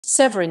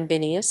Severin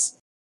Binius,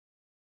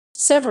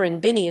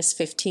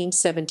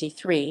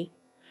 1573,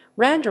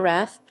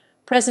 Randerath,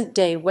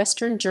 present-day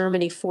Western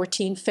Germany,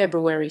 14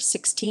 February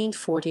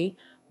 1640,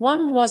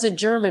 was a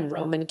German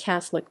Roman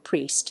Catholic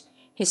priest,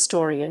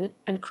 historian,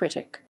 and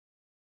critic.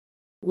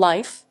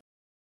 Life.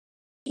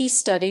 He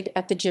studied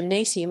at the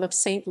Gymnasium of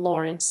St.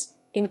 Lawrence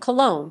in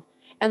Cologne,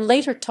 and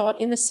later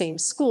taught in the same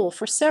school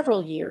for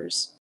several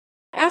years.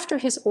 After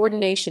his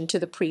ordination to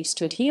the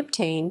priesthood, he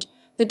obtained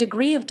the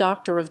degree of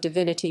Doctor of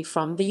Divinity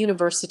from the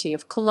University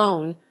of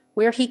Cologne,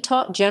 where he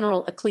taught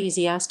general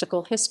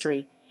ecclesiastical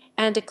history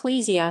and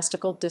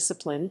ecclesiastical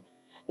discipline,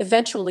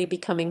 eventually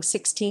becoming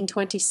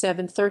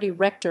 1627-30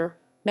 rector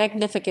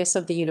magnificus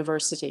of the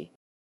university.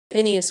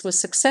 Binius was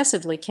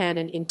successively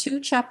canon in 2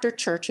 chapter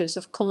churches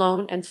of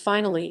Cologne and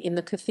finally in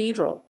the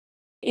cathedral.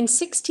 In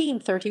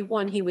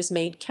 1631 he was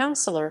made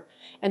councillor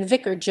and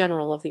vicar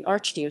general of the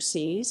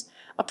archdiocese,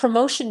 a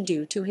promotion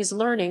due to his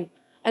learning,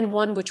 and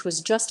one which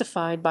was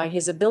justified by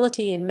his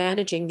ability in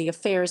managing the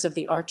affairs of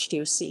the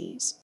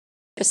archdiocese.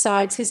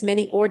 Besides his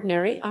many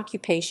ordinary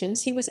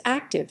occupations, he was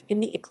active in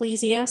the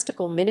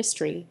ecclesiastical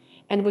ministry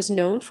and was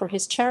known for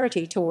his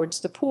charity towards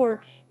the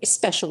poor,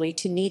 especially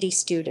to needy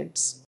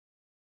students.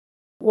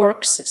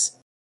 Works.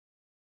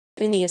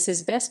 Binius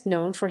is best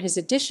known for his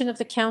edition of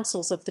the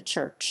Councils of the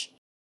Church.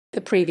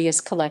 The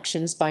previous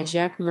collections by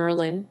Jacques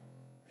Merlin,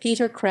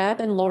 Peter Crabb,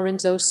 and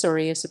Lorenzo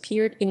Surius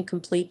appeared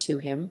incomplete to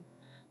him,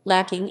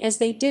 lacking as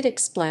they did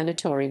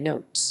explanatory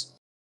notes.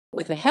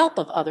 With the help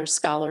of other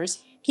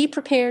scholars, he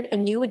prepared a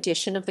new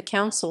edition of the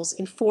Councils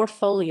in 4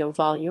 folio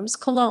volumes,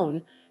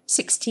 Cologne,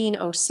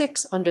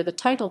 1606, under the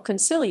title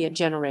Concilia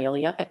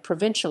Generalia et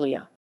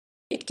Provincialia.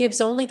 It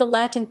gives only the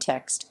Latin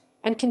text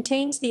and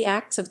contains the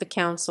acts of the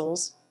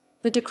councils,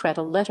 the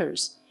decretal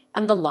letters,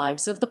 and the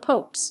lives of the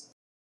popes.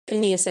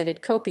 Binius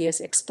added copious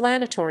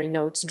explanatory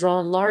notes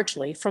drawn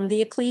largely from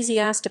the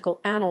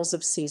ecclesiastical annals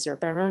of Caesar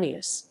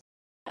Baronius.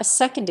 A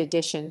second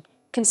edition,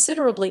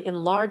 considerably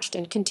enlarged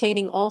and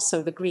containing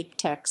also the Greek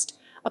text,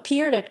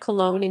 appeared at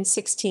Cologne in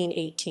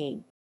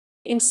 1618.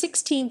 In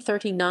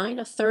 1639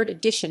 a third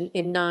edition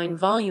in 9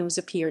 volumes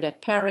appeared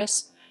at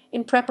Paris,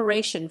 in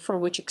preparation for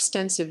which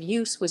extensive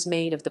use was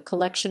made of the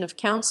collection of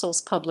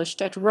councils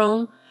published at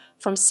Rome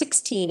from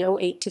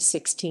 1608 to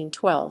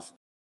 1612.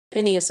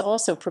 Binius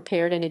also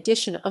prepared an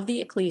edition of the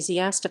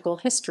ecclesiastical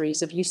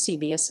histories of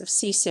Eusebius of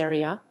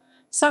Caesarea,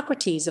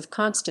 Socrates of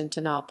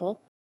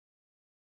Constantinople,